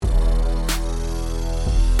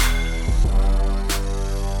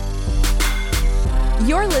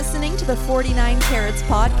You're listening to the 49 Carats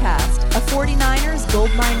Podcast, a 49ers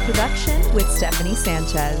Goldmine production with Stephanie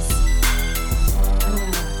Sanchez.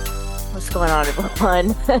 What's going on,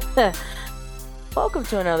 everyone? Welcome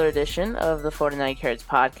to another edition of the 49 Carats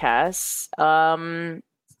Podcast. I'm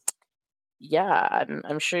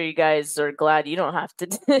sure you guys are glad you don't have to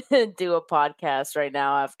do a podcast right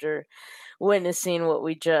now after witnessing what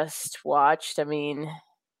we just watched. I mean,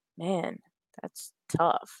 man, that's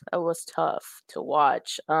tough. That was tough to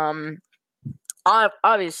watch.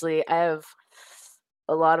 Obviously, I have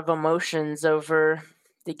a lot of emotions over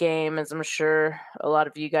the game, as I'm sure a lot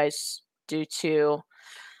of you guys do too.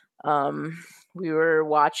 We were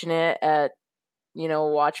watching it at, a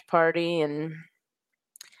watch party, and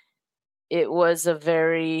it was a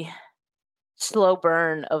very slow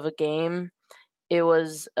burn of a game. It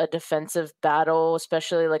was a defensive battle,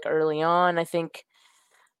 especially like early on. I think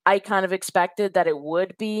I kind of expected that it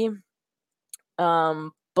would be.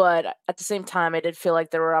 But at the same time, I did feel like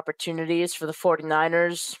there were opportunities for the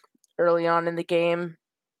 49ers early on in the game.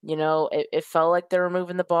 It felt like they were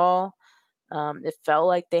moving the ball. It felt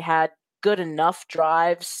like they had good enough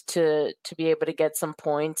drives to be able to get some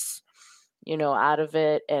points, out of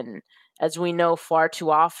it. And as we know, far too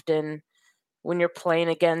often when you're playing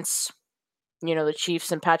against, the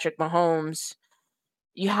Chiefs and Patrick Mahomes,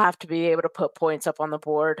 you have to be able to put points up on the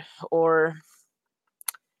board, or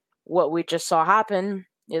what we just saw happen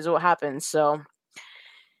is what happens. So,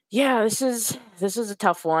 yeah, this is a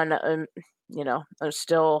tough one. I'm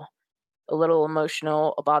still a little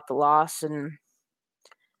emotional about the loss, and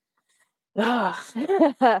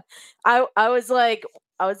I was like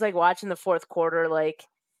watching the fourth quarter, like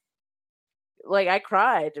I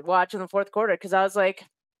cried watching the fourth quarter because I was like,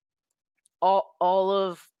 all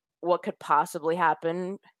of what could possibly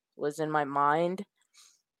happen was in my mind.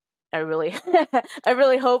 I really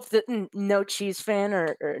hope that no Chiefs fan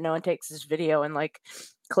or no one takes this video and like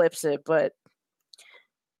clips it, but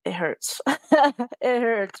it hurts. It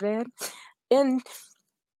hurts, man. And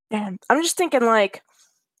I'm just thinking, like,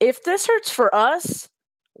 if this hurts for us,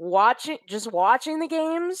 watching the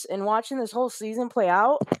games and watching this whole season play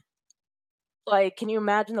out, like, can you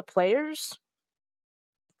imagine the players?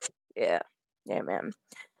 Yeah, man.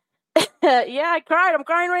 Yeah, I cried. I'm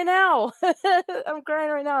crying right now. I'm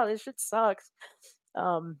crying right now. This shit sucks.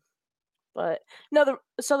 But no,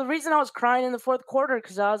 the reason I was crying in the fourth quarter,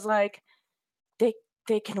 because I was like, they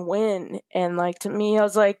can win, and like, to me, I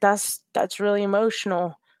was like, that's really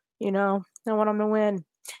emotional. I want them to win.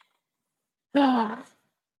 I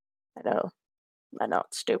know,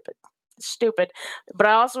 it's stupid. But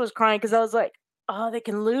I also was crying because I was like, oh, they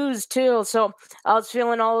can lose too. So I was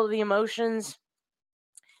feeling all of the emotions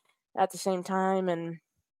at the same time, and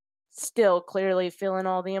still clearly feeling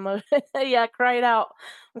all the emotion. Yeah, cry it out.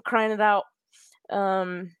 I'm crying it out.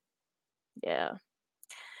 Yeah,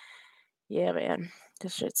 man.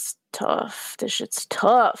 This shit's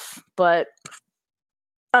tough. But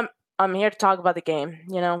I'm here to talk about the game.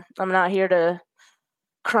 I'm not here to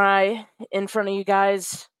cry in front of you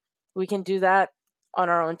guys. We can do that on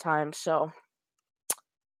our own time. So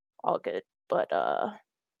all good. But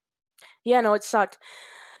yeah, no, it sucked.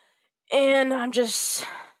 And I'm just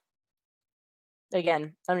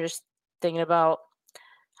thinking about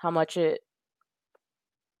how much it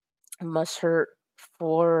must hurt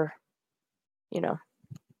for, the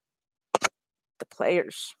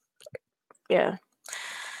players. Yeah.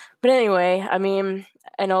 But anyway, I mean,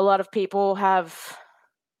 I know a lot of people have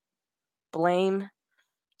blame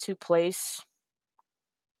to place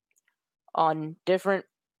on different,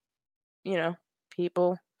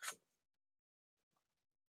 people.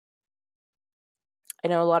 I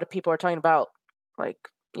know a lot of people are talking about, like,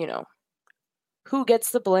 who gets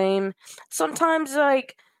the blame. Sometimes,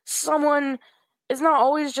 like, someone is not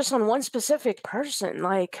always just on one specific person.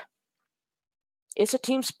 Like, it's a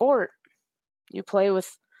team sport. You play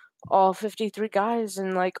with all 53 guys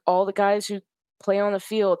and, like, all the guys who play on the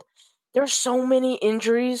field. There are so many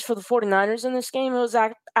injuries for the 49ers in this game. It was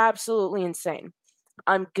absolutely insane.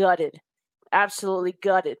 I'm gutted. Absolutely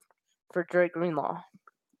gutted for Dre Greenlaw.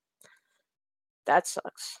 That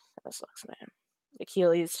sucks. Man.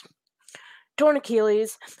 Achilles. Torn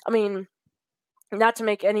Achilles. I mean, not to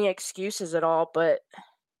make any excuses at all, but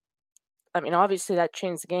I mean, obviously that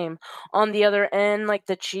changed the game. On the other end, like,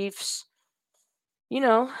 the Chiefs,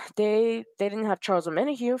 they didn't have Charles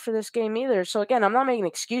Omenihu for this game either. So again, I'm not making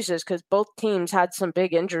excuses because both teams had some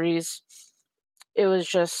big injuries. It was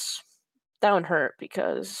just, that one hurt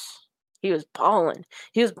because he was balling.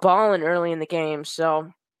 He was balling early in the game.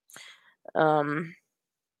 So,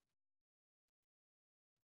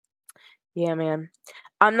 yeah, man.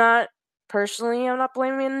 I'm not personally, I'm not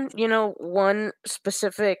blaming, one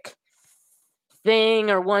specific thing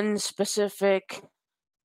or one specific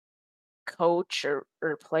coach or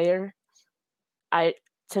player.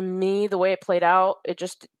 To me, the way it played out, it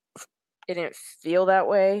didn't feel that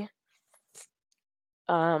way.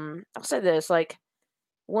 I'll say this, like,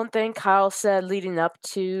 one thing Kyle said leading up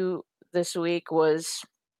to this week was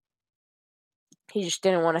he just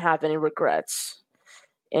didn't want to have any regrets.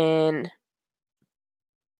 And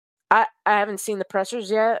I haven't seen the pressers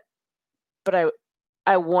yet, but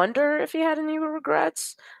I wonder if he had any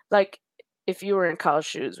regrets. Like, if you were in Kyle's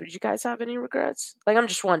shoes, would you guys have any regrets? Like, I'm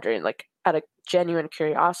just wondering, like, out of genuine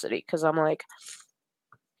curiosity, because I'm like,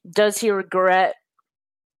 does he regret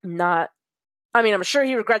not? I mean, I'm sure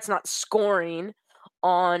he regrets not scoring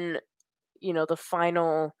on, the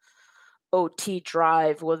final OT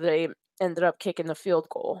drive where they ended up kicking the field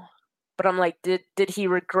goal. But I'm like, did he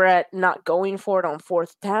regret not going for it on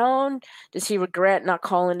fourth down? Does he regret not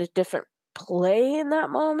calling a different play in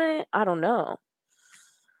that moment? I don't know.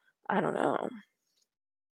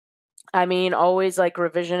 I mean, always like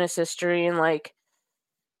revisionist history and like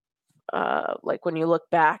when you look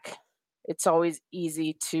back, it's always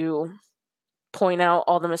easy to point out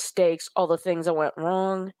all the mistakes, all the things that went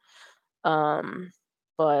wrong.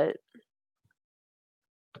 But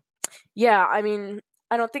yeah, I mean,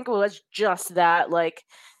 I don't think it was just that. Like,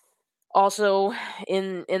 also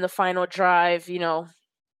in the final drive, the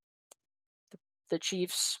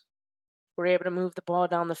Chiefs were able to move the ball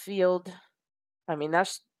down the field. I mean,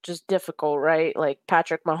 that's just difficult, right? Like,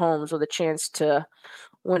 Patrick Mahomes with a chance to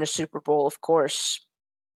win a Super Bowl, of course.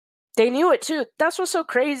 They knew it too. That's what's so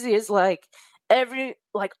crazy is like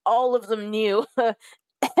all of them knew.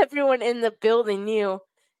 Everyone in the building knew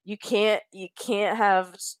you can't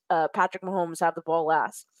have Patrick Mahomes have the ball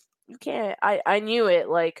last. You can't. I knew it.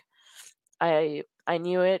 Like, I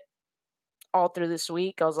knew it all through this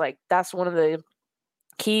week. I was like, that's one of the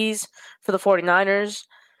keys for the 49ers.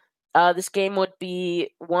 This game would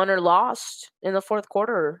be won or lost in the fourth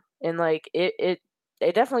quarter. And like it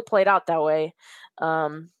definitely played out that way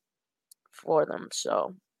for them.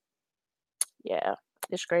 So yeah,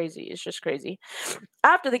 it's crazy. It's just crazy.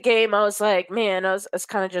 After the game, I was like, man, I was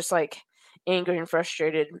kind of just like angry and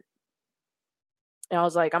frustrated. And I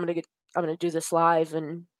was like, I'm gonna do this live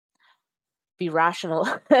and be rational,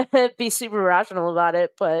 be super rational about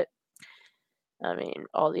it. But I mean,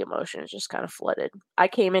 all the emotions just kind of flooded. I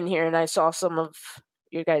came in here and I saw some of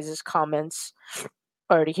your guys' comments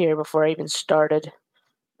already here before I even started.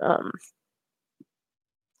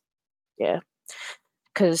 Yeah,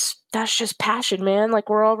 because that's just passion, man. Like,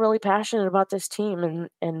 we're all really passionate about this team,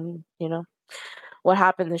 and what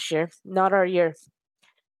happened this year. Not our year.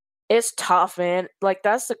 It's tough, man. Like,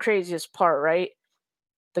 that's the craziest part, right?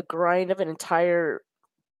 The grind of an entire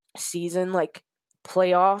season, like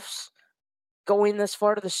playoffs, going this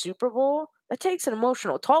far to the Super Bowl, that takes an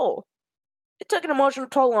emotional toll. It took an emotional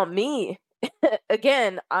toll on me.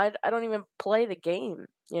 Again, I don't even play the game,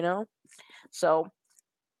 So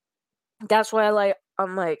that's why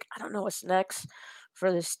I'm like, I don't know what's next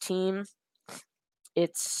for this team.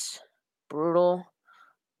 It's brutal.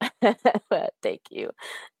 Thank you.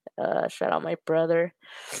 Shout out my brother.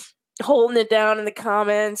 Holding it down in the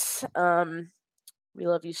comments. We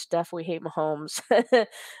love you, Steph. We hate Mahomes.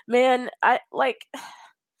 Man,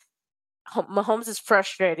 Mahomes is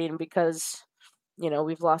frustrating because,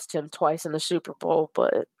 we've lost him twice in the Super Bowl,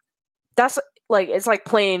 but that's like, it's like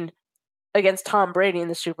playing against Tom Brady in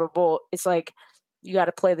the Super Bowl. It's like, you got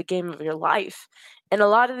to play the game of your life. And a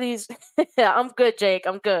lot of these, I'm good, Jake.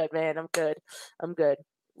 I'm good, man. I'm good.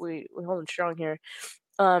 We're holding strong here.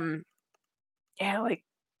 Yeah, like,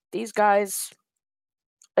 these guys,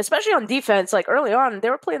 especially on defense, like early on, they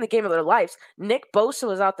were playing the game of their lives. Nick Bosa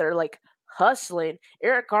was out there like hustling.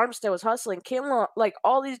 Eric Armstead was hustling. Kinlaw, like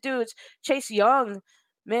all these dudes, Chase Young,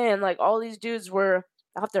 man, like all these dudes were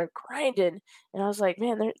out there grinding. And I was like,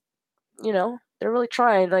 man, they're really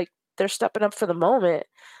trying. Like, they're stepping up for the moment.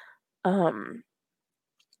 Then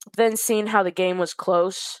seeing how the game was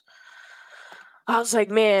close, I was like,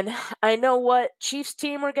 man, I know what Chiefs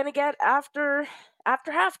team we're gonna get after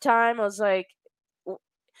halftime. I was like,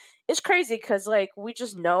 it's crazy because like we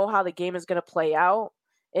just know how the game is gonna play out,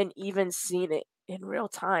 and even seeing it in real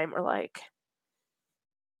time, we're like,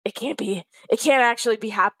 it can't actually be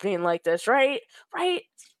happening like this, right? Right?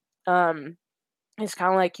 It's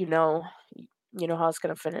kind of like how it's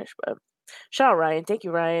gonna finish. But shout out Ryan, thank you,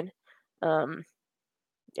 Ryan.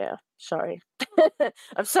 Yeah, sorry.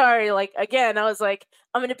 I'm sorry. Like, again, I was like,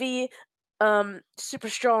 I'm gonna be super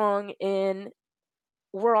strong, and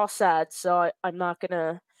we're all sad, so I'm not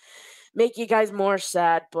gonna make you guys more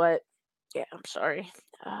sad, but Yeah, I'm sorry.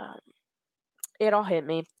 It all hit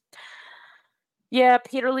me. Yeah,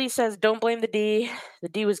 Peter Lee says, don't blame the D. The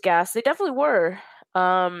D was gas. They definitely were.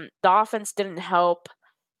 The offense didn't help.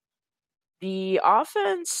 The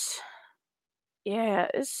offense, yeah,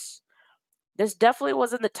 this definitely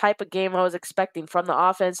wasn't the type of game I was expecting from the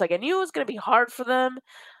offense. Like, I knew it was going to be hard for them.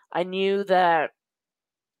 I knew that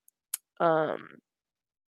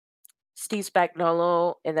Steve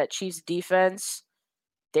Spagnuolo and that Chiefs defense,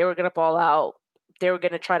 they were going to ball out. They were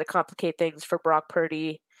going to try to complicate things for Brock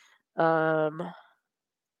Purdy. They're going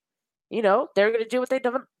to do what they've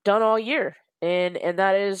done all year, and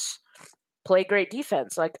that is play great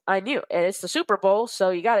defense. Like, I knew, and it's the Super Bowl,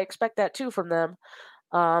 so you got to expect that too from them.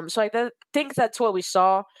 So I think that's what we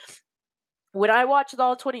saw. When I watched the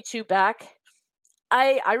All 22 back,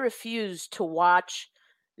 I refused to watch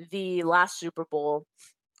the last Super Bowl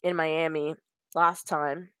in Miami last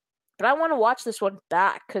time, but I want to watch this one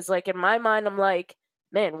back because, like, in my mind, I'm like,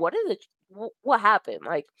 man, what happened?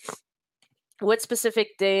 Like, what specific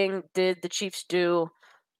thing did the Chiefs do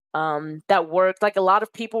that worked? Like, a lot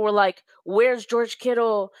of people were like, where's George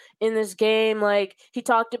Kittle in this game? Like, he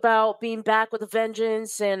talked about being back with a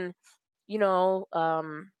vengeance, and he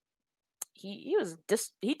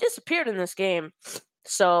disappeared in this game.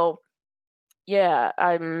 So yeah,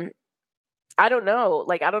 I don't know.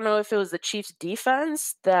 Like, I don't know if it was the Chiefs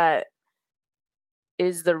defense that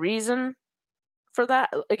is the reason for that.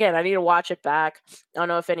 Again, I need to watch it back. I don't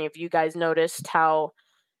know if any of you guys noticed how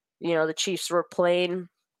the Chiefs were playing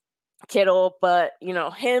Kittle, but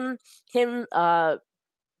him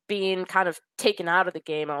being kind of taken out of the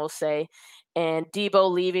game, I will say, and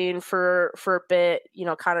Debo leaving for a bit,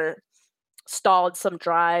 kind of stalled some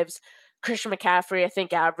drives. Christian McCaffrey, I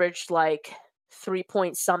think, averaged like 3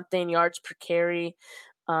 point something yards per carry.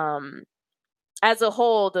 As a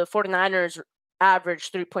whole, the 49ers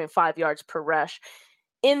averaged 3.5 yards per rush.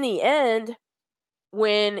 In the end,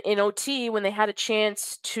 when in OT, when they had a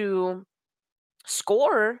chance to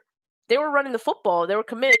score, they were running the football. They were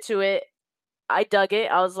committed to it. I dug it.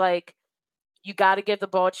 I was like, you got to give the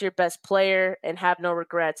ball to your best player and have no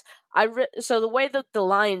regrets. So the way that the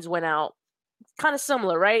Lions went out, kind of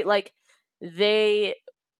similar, right? Like, they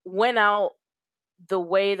went out the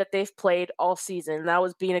way that they've played all season. That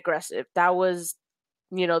was being aggressive. That was,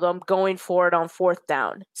 them going for it on fourth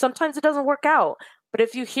down. Sometimes it doesn't work out. But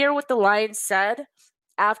if you hear what the Lions said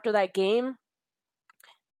after that game,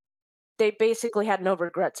 they basically had no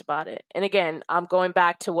regrets about it. And again, I'm going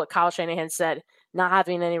back to what Kyle Shanahan said, not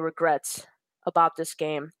having any regrets about this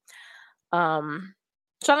game. So I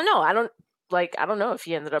don't know. I don't know if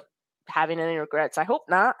he ended up having any regrets. I hope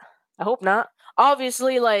not.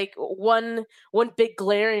 Obviously, like, one big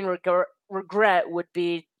glaring regret would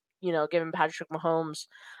be, giving Patrick Mahomes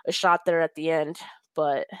a shot there at the end.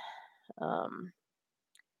 But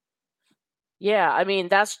yeah, I mean,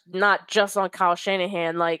 that's not just on Kyle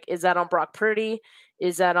Shanahan. Like, is that on Brock Purdy?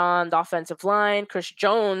 Is that on the offensive line? Chris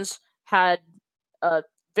Jones had a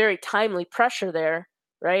very timely pressure there,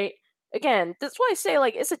 right? Again, that's why I say,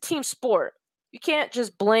 like, it's a team sport. You can't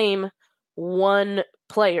just blame one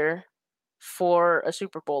player for a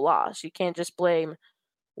Super Bowl loss. You can't just blame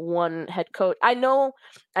one head coach. I know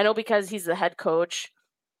because he's the head coach,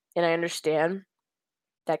 and I understand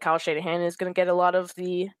that Kyle Shanahan is going to get a lot of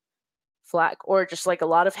the flack, or just like a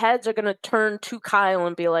lot of heads are going to turn to Kyle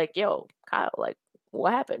and be like, yo, Kyle, like,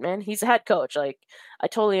 what happened, man? He's a head coach. Like, I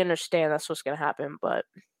totally understand that's what's going to happen, but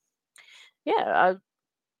yeah,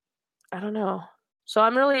 I don't know. So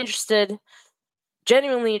I'm really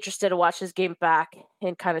genuinely interested to watch this game back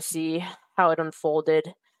and kind of see how it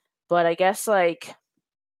unfolded. But I guess, like,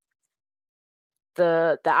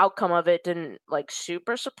 the outcome of it didn't, like,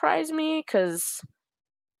 super surprise me, because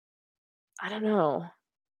I don't know.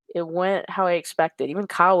 It went how I expected. Even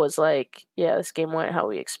Kyle was like, yeah, this game went how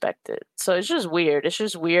we expected. So it's just weird. It's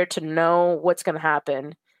just weird to know what's going to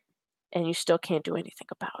happen and you still can't do anything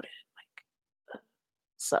about it. Like,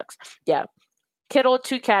 sucks. Yeah. Kittle,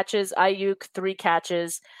 2 catches. Ayuk, 3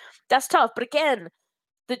 catches. That's tough. But again,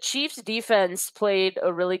 the Chiefs defense played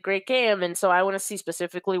a really great game. And so I want to see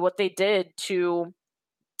specifically what they did to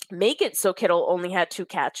make it so Kittle only had 2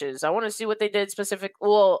 catches. I want to see what they did specific.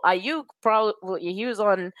 Well, Ayuk he was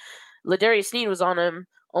on Ladarius Sneed was on him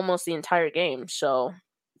almost the entire game. So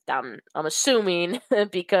I'm assuming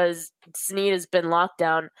because Sneed has been locked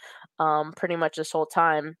down pretty much this whole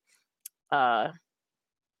time. I'm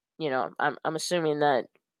assuming that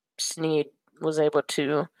Sneed was able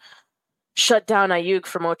to shut down Ayuk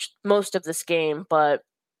for most of this game, but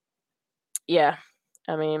yeah,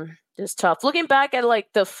 I mean, it's tough. Looking back at, like,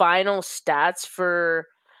 the final stats for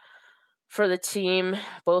for the team,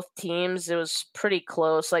 both teams. It was pretty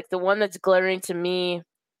close. Like the one that's glaring to me,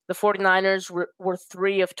 the 49ers were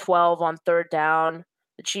 3 of 12 on third down.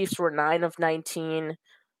 The Chiefs were 9 of 19.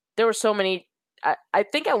 There were so many. I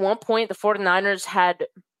think at one point the 49ers had,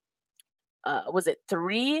 was it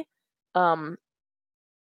 3?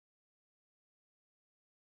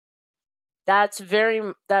 That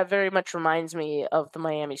very much reminds me of the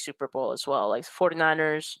Miami Super Bowl as well. Like the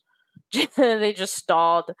 49ers, they just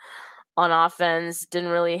stalled on offense, didn't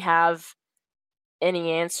really have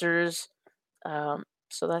any answers.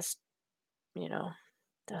 So that's,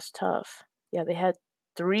 that's tough. Yeah, they had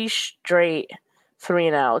 3 straight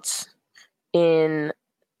 3-and-outs in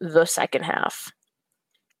the second half.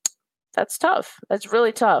 That's tough. That's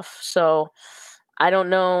really tough. So I don't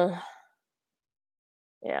know.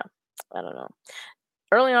 Yeah, I don't know.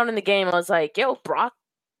 Early on in the game, I was like, yo, Brock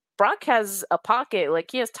has a pocket.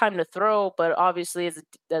 Like, he has time to throw, but obviously as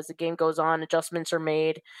the game goes on, adjustments are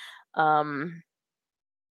made.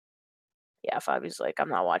 Yeah, Fabi's like, I'm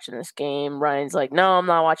not watching this game. Ryan's like, no, I'm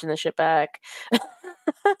not watching this shit back.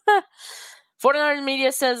 49ers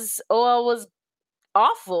media says OL was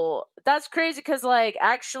awful. That's crazy because, like,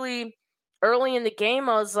 actually early in the game,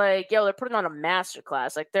 I was like, yo, they're putting on a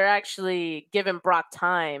masterclass. Like, they're actually giving Brock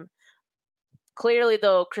time. Clearly,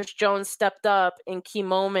 though, Chris Jones stepped up in key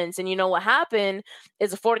moments. And you know what happened is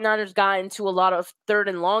the 49ers got into a lot of third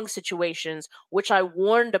and long situations, which I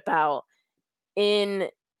warned about in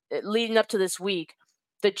leading up to this week.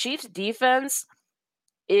 The Chiefs defense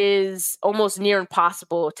is almost near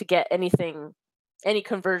impossible to get any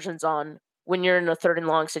conversions on when you're in a third and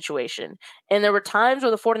long situation. And there were times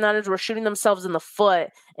where the 49ers were shooting themselves in the foot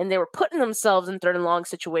and they were putting themselves in third and long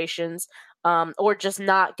situations, or just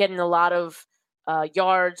not getting a lot of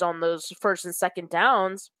yards on those first and second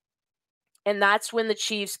downs. And that's when the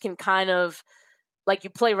Chiefs can kind of, like, you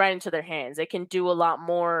play right into their hands. They can do a lot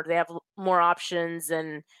more. They have more options,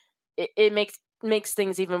 and it makes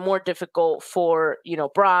things even more difficult for,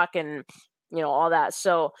 Brock and, all that.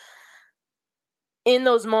 So in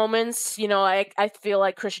those moments, I feel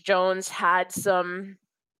like Chris Jones had some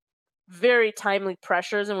very timely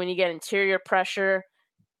pressures. And when you get interior pressure,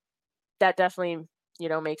 that definitely,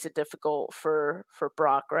 makes it difficult for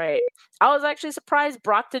Brock, right? I was actually surprised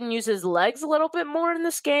Brock didn't use his legs a little bit more in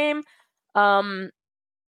this game.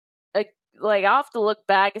 Like, I'll have to look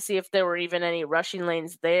back and see if there were even any rushing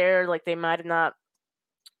lanes there. Like, they might have not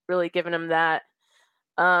really given him that.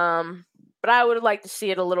 But I would like to see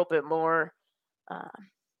it a little bit more.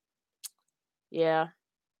 Yeah.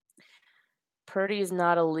 Purdy's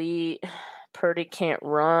not elite. Purdy can't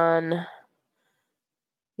run.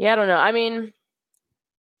 Yeah, I don't know. I mean,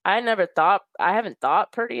 I haven't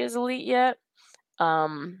thought Purdy is elite yet.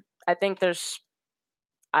 I think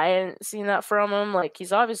I hadn't seen that from him. Like,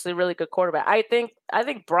 he's obviously a really good quarterback. I think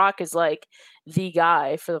Brock is like the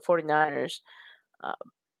guy for the 49ers.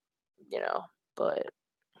 But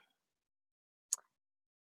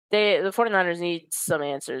the 49ers need some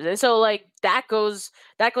answers. And so, like, that goes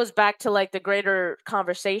back to, like, the greater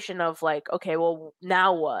conversation of, like, okay, well,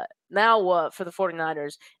 now what? Now what for the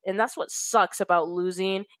 49ers? And that's what sucks about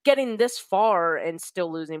getting this far and still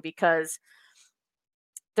losing, because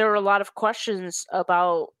there are a lot of questions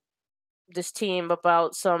about this team,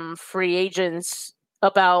 about some free agents,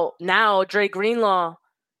 about now Dre Greenlaw,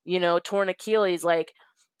 torn Achilles. Like,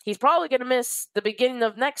 he's probably going to miss the beginning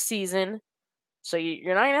of next season. So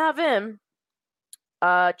you're not going to have him.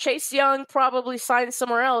 Chase Young probably signed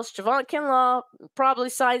somewhere else. Javon Kinlaw probably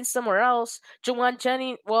signed somewhere else. Jawan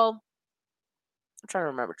Jennings, well, I'm trying to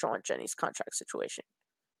remember Jawan Jennings' contract situation.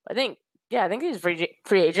 I think he's a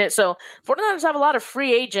free agent. So 49ers have a lot of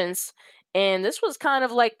free agents, and this was kind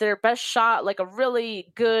of like their best shot, like a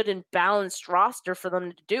really good and balanced roster for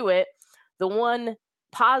them to do it. The one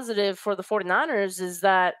positive for the 49ers is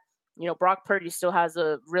that, Brock Purdy still has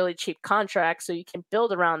a really cheap contract, so you can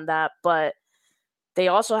build around that, but they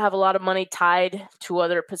also have a lot of money tied to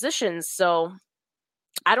other positions. So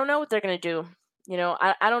I don't know what they're going to do.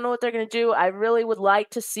 I don't know what they're going to do. I really would like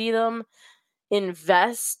to see them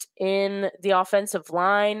invest in the offensive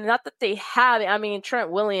line. Not that they have. I mean, Trent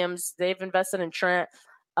Williams, they've invested in Trent.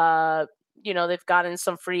 They've gotten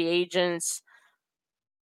some free agents.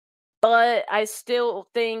 But I still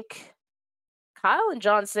think Kyle and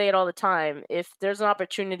John say it all the time. If there's an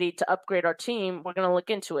opportunity to upgrade our team, we're going to look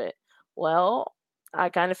into it. Well, I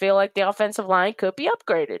kind of feel like the offensive line could be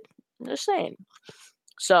upgraded. I'm just saying.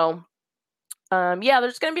 So,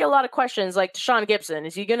 there's going to be a lot of questions. Like Deshaun Gibson,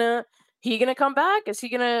 is he gonna come back? Is he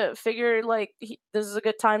gonna figure like this is a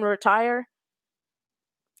good time to retire?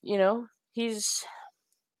 He's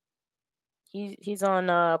he's on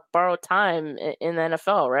borrowed time in the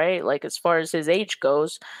NFL, right? Like as far as his age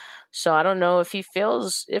goes. So I don't know if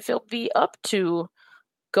he'll be up to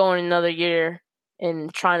going another year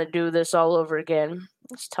and trying to do this all over again.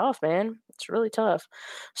 It's tough, man. It's really tough.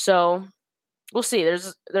 So we'll see.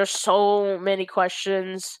 There's so many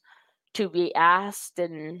questions to be asked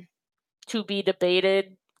and to be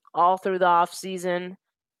debated all through the off season.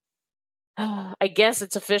 I guess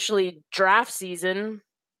it's officially draft season.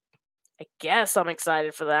 I guess I'm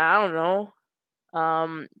excited for that. I don't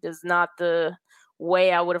know. It's not the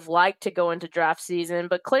way I would have liked to go into draft season,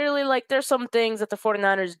 but clearly like there's some things that the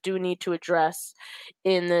 49ers do need to address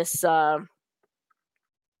in this off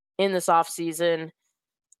season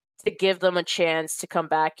to give them a chance to come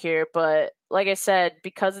back here. But like I said,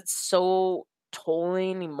 because it's so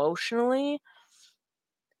tolling emotionally,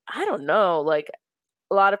 I don't know. Like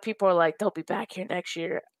a lot of people are like, they'll be back here next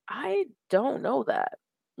year. I don't know that.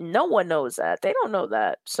 No one knows that. They don't know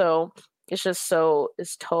that. So it's just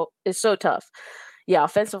it's so tough. Yeah,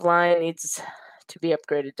 offensive line needs to be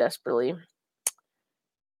upgraded desperately.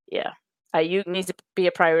 Yeah. Ayuk needs to be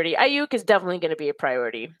a priority. Ayuk is definitely going to be a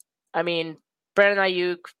priority. I mean, Brandon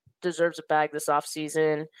Ayuk deserves a bag this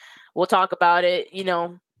offseason. We'll talk about it, in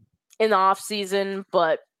the offseason.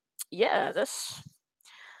 But yeah,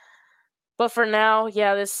 but for now,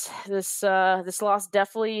 yeah, this loss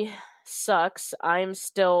definitely sucks. I'm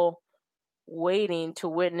still waiting to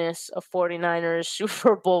witness a 49ers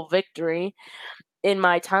Super Bowl victory in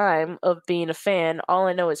my time of being a fan. All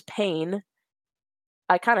I know is pain.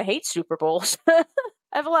 I kind of hate Super Bowls. I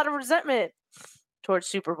have a lot of resentment towards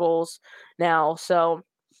Super Bowls now. So,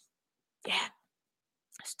 yeah,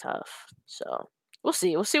 it's tough. So, we'll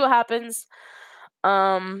see. We'll see what happens.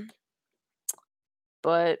 But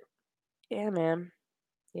yeah, man.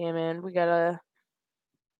 Yeah, man. We got a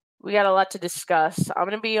lot to discuss. I'm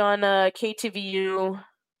going to be on KTVU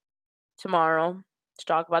tomorrow to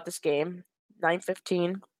talk about this game,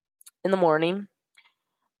 9:15 in the morning.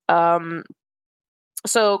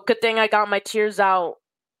 So good thing I got my tears out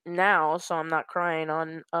now, so I'm not crying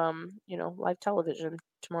on live television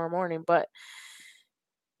tomorrow morning. But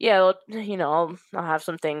yeah, I'll have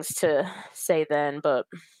some things to say then. But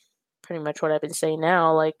pretty much what I've been saying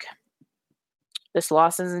now, like this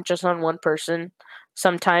loss isn't just on one person.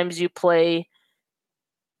 Sometimes you play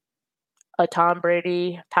a Tom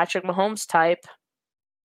Brady, Patrick Mahomes type,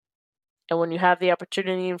 and when you have the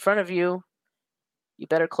opportunity in front of you, you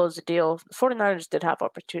better close the deal. The 49ers did have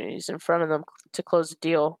opportunities in front of them to close the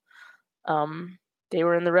deal. They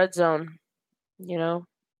were in the red zone, and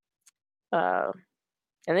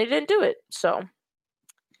they didn't do it. So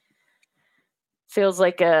feels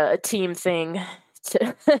like a team thing.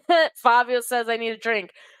 Fabio says I need a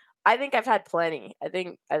drink. I think I've had plenty. I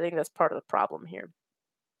think that's part of the problem here.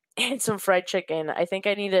 And some fried chicken. I think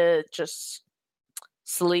I need to just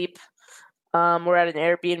sleep. We're at an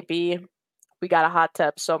Airbnb. We got a hot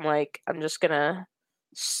tub, so I'm just gonna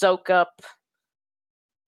soak up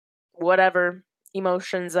whatever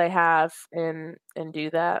emotions I have and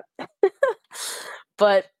do that.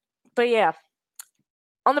 but yeah.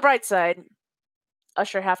 On the bright side,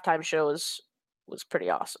 Usher halftime show was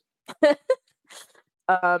pretty awesome.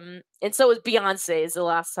 And so was Beyonce's the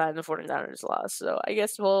last time the 49ers lost. So I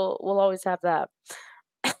guess we'll always have that.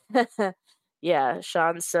 Yeah,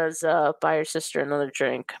 Sean says buy your sister another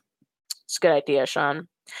drink. It's a good idea, Sean.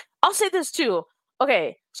 I'll say this too.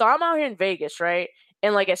 Okay, so I'm out here in Vegas, right?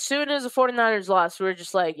 And as soon as the 49ers lost, we were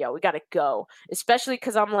just like, yo, we got to go. Especially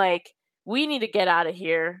because I'm like, we need to get out of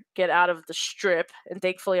here, get out of the strip. And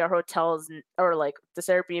thankfully our hotels or this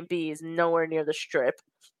Airbnb is nowhere near the strip.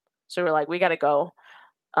 So we're like, we got to go.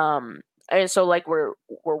 And so we're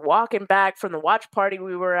walking back from the watch party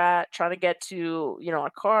we were at, trying to get to, our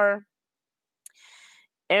car.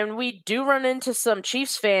 And we do run into some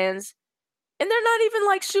Chiefs fans, and they're not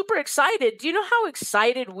even super excited. Do you know how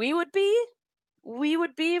excited we would be? We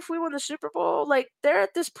would be if we won the Super Bowl. They're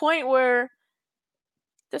at this point where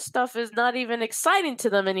this stuff is not even exciting to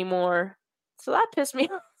them anymore. So that pissed me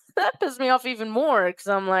off even more, because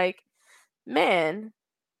I'm like, man,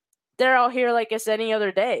 they're out here like it's any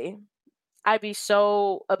other day. I'd be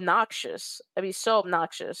so obnoxious.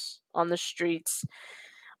 On the streets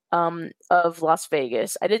of Las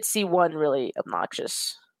Vegas. I did see one really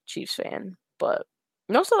obnoxious Chiefs fan, but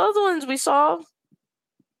most of the other ones we saw,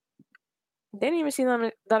 they didn't even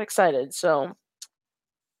seem that excited. So,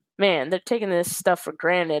 man, they're taking this stuff for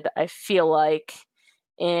granted, I feel like.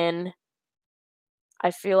 And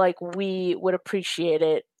I feel like we would appreciate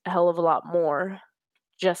it a hell of a lot more.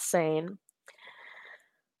 Just saying.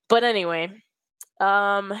 But anyway,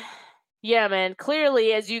 Yeah, man.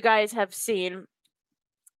 Clearly, as you guys have seen,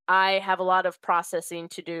 I have a lot of processing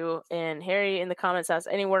to do. And Harry in the comments asks,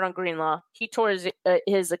 any word on Greenlaw? He tore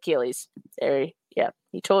his Achilles. Harry, yeah,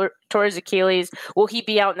 he tore his Achilles. Will he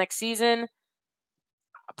be out next season?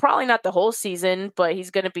 Probably not the whole season, but he's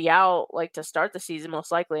going to be out like to start the season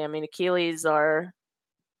most likely. I mean, Achilles are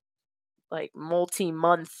like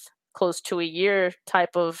multi-month, close to a year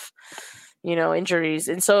type of, injuries.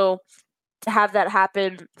 And so to have that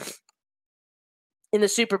happen in the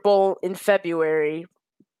Super Bowl in February,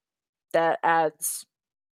 that adds,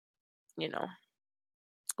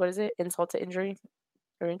 what is it? Insult to injury,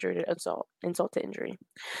 or injury to insult to injury.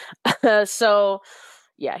 So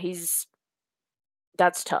yeah,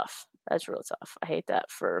 that's tough. That's real tough. I hate that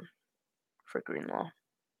for Greenlaw.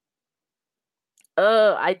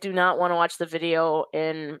 I do not want to watch the video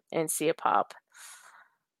and see a pop.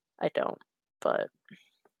 I don't. But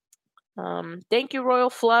thank you,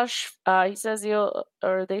 Royal Flush. He says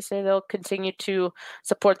they say they'll continue to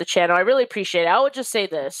support the channel. I really appreciate it. I would just say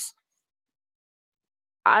this.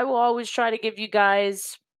 I will always try to give you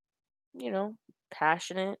guys,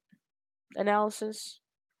 passionate analysis,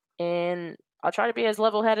 and I'll try to be as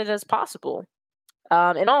level-headed as possible.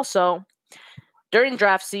 And also, during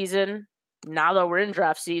draft season, now that we're in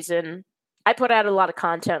draft season, I put out a lot of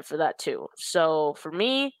content for that too. So for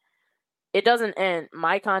me, it doesn't end.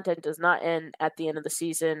 My content does not end at the end of the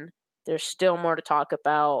season. There's still more to talk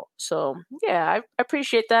about. So yeah, I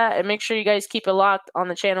appreciate that. And make sure you guys keep it locked on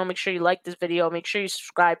the channel. Make sure you like this video. Make sure you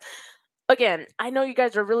subscribe. Again, I know you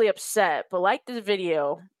guys are really upset, but like this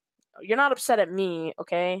video. You're not upset at me,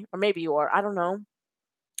 okay? Or maybe you are. I don't know.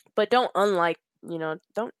 But don't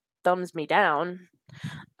don't thumbs me down.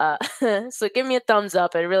 So give me a thumbs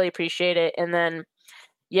up. I really appreciate it. And then,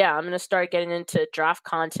 yeah, I'm going to start getting into draft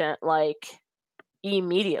content like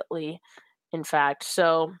immediately, in fact.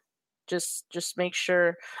 So just make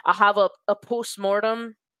sure I'll have a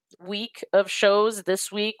postmortem week of shows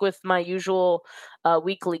this week with my usual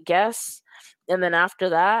weekly guests. And then after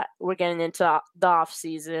that, we're getting into the off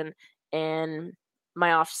season and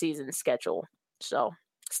my off season schedule. So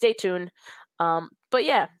stay tuned. But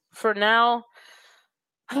yeah, for now,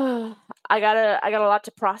 I got a lot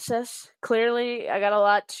to process. Clearly, I got a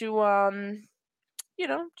lot to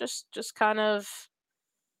just kind of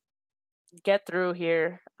get through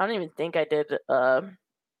here. I don't even think I did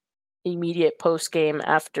immediate post game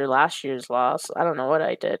after last year's loss. I don't know what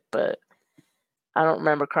I did, but I don't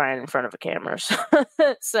remember crying in front of a camera.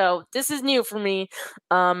 So this is new for me.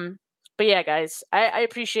 But yeah, guys, I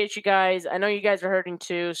appreciate you guys. I know you guys are hurting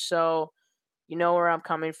too, so you know where I'm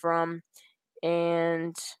coming from.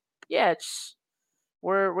 And yeah,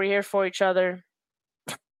 we're here for each other.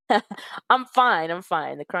 I'm fine.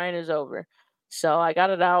 The crying is over. So I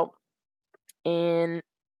got it out and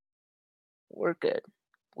we're good.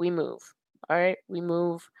 We move. All right, we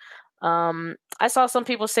move. I saw some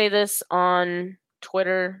people say this on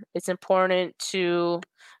Twitter. It's important to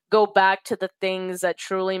go back to the things that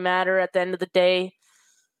truly matter at the end of the day.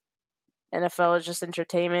 NFL is just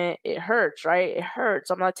entertainment. It hurts, right? It hurts.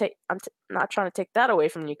 I'm not trying to take that away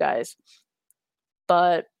from you guys.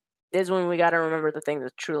 But this is when we got to remember the things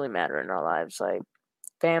that truly matter in our lives, like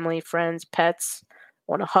family, friends, pets. I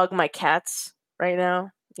want to hug my cats right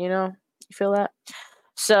now. You feel that?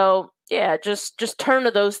 So yeah, just turn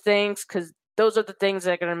to those things because those are the things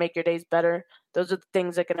that are gonna make your days better. Those are the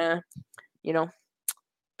things that are gonna,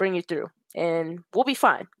 bring you through, and we'll be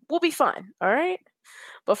fine. We'll be fine. All right.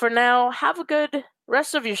 But for now, have a good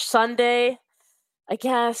rest of your Sunday. I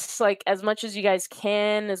guess like as much as you guys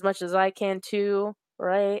can, as much as I can too.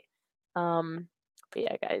 Right. But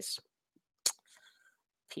yeah, guys.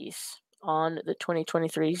 Peace on the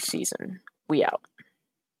 2023 season. We out.